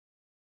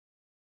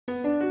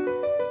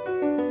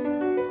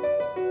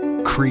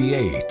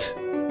Create.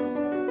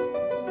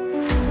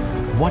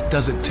 What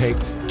does it take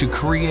to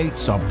create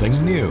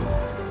something new?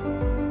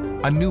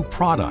 A new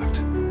product,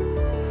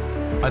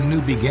 a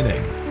new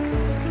beginning,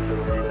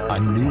 a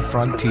new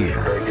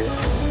frontier.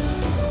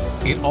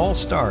 It all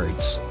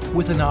starts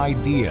with an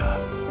idea.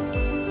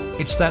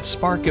 It's that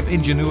spark of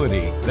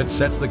ingenuity that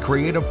sets the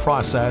creative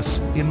process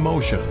in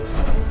motion.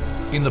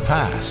 In the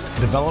past,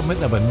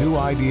 development of a new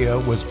idea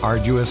was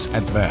arduous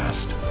at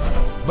best.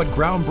 But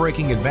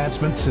groundbreaking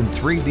advancements in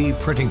 3D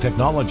printing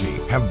technology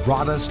have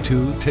brought us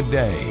to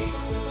today.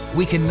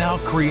 We can now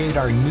create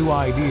our new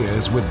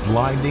ideas with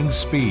blinding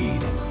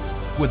speed,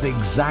 with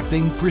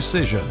exacting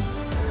precision,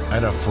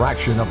 at a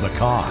fraction of the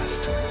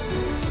cost.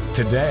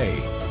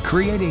 Today,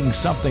 creating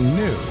something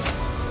new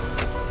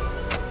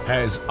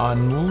has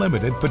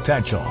unlimited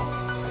potential.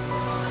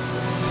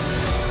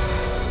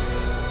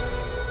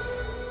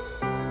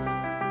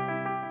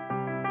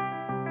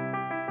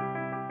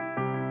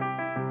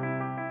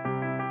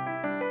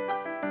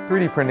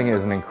 .3D printing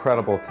is an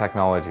incredible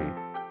technology.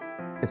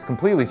 It's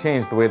completely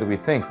changed the way that we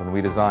think when we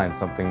design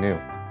something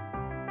new.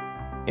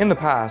 In the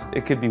past,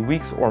 it could be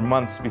weeks or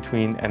months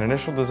between an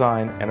initial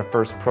design and a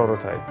first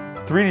prototype.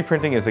 3D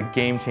printing is a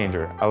game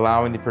changer,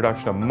 allowing the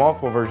production of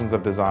multiple versions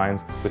of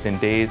designs within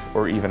days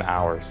or even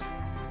hours.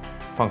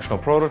 Functional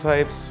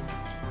prototypes,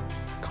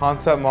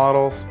 concept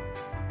models,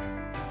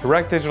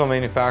 direct digital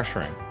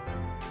manufacturing.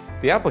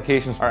 The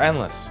applications are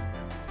endless.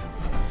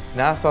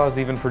 NASA is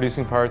even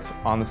producing parts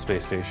on the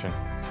space station.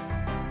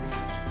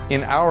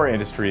 In our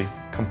industry,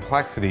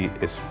 complexity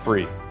is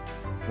free.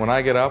 When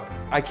I get up,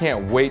 I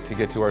can't wait to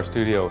get to our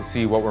studio to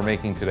see what we're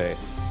making today.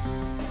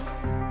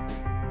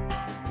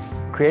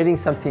 Creating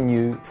something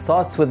new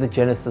starts with the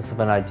genesis of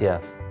an idea.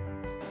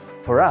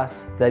 For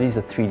us, that is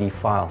a 3D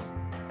file,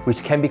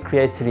 which can be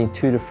created in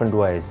two different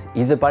ways,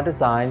 either by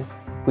design,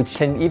 which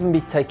can even be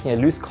taking a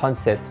loose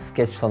concept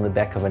sketched on the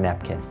back of a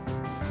napkin,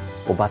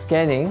 or by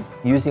scanning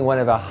using one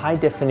of our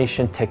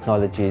high-definition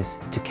technologies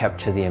to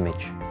capture the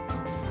image.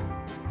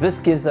 This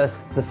gives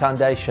us the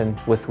foundation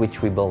with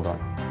which we build on.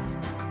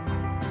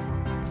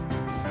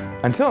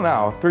 Until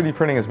now, 3D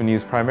printing has been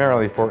used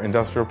primarily for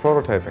industrial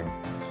prototyping,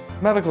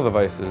 medical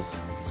devices,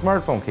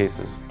 smartphone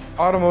cases,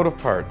 automotive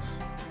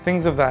parts,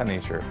 things of that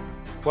nature.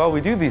 While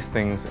we do these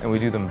things and we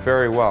do them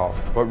very well,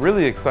 what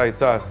really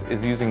excites us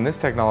is using this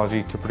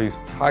technology to produce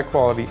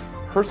high-quality,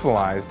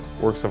 personalized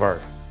works of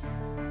art.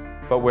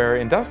 But where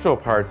industrial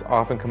parts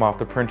often come off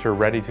the printer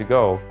ready to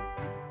go,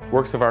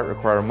 works of art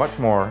require much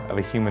more of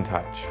a human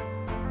touch.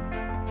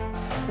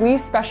 We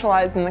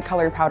specialize in the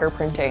colored powder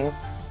printing.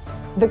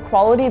 The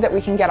quality that we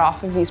can get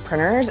off of these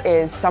printers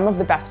is some of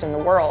the best in the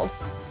world,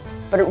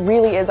 but it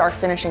really is our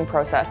finishing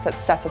process that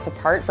sets us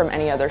apart from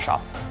any other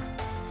shop.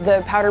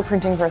 The powder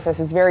printing process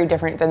is very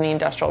different than the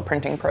industrial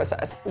printing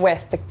process.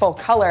 With the full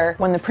color,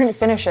 when the print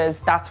finishes,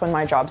 that's when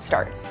my job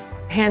starts.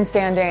 Hand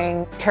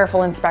sanding,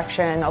 careful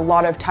inspection, a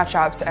lot of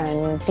touch-ups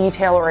and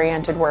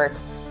detail-oriented work,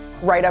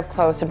 right up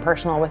close and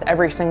personal with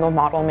every single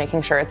model,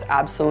 making sure it's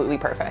absolutely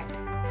perfect.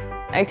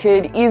 I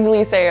could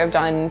easily say I've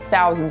done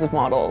thousands of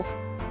models.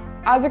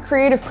 As a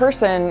creative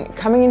person,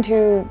 coming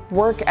into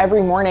work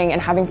every morning and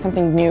having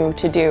something new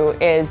to do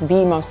is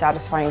the most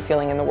satisfying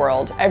feeling in the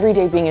world. Every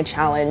day being a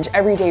challenge,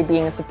 every day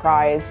being a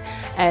surprise,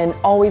 and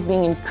always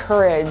being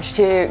encouraged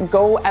to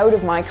go out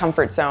of my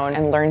comfort zone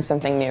and learn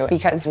something new,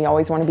 because we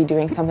always want to be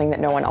doing something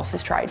that no one else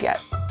has tried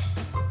yet.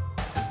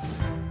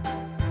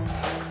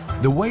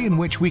 The way in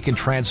which we can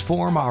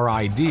transform our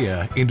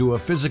idea into a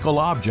physical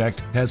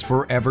object has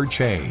forever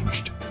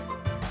changed.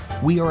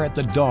 We are at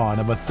the dawn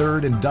of a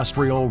third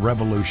industrial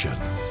revolution,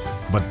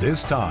 but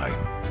this time,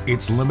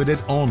 it's limited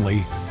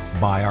only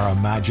by our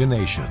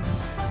imagination.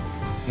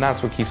 And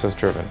that's what keeps us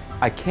driven.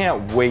 I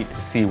can't wait to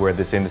see where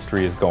this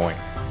industry is going.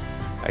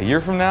 A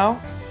year from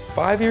now,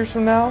 5 years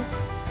from now,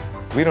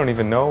 we don't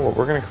even know what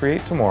we're going to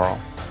create tomorrow.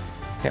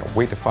 Can't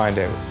wait to find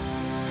out.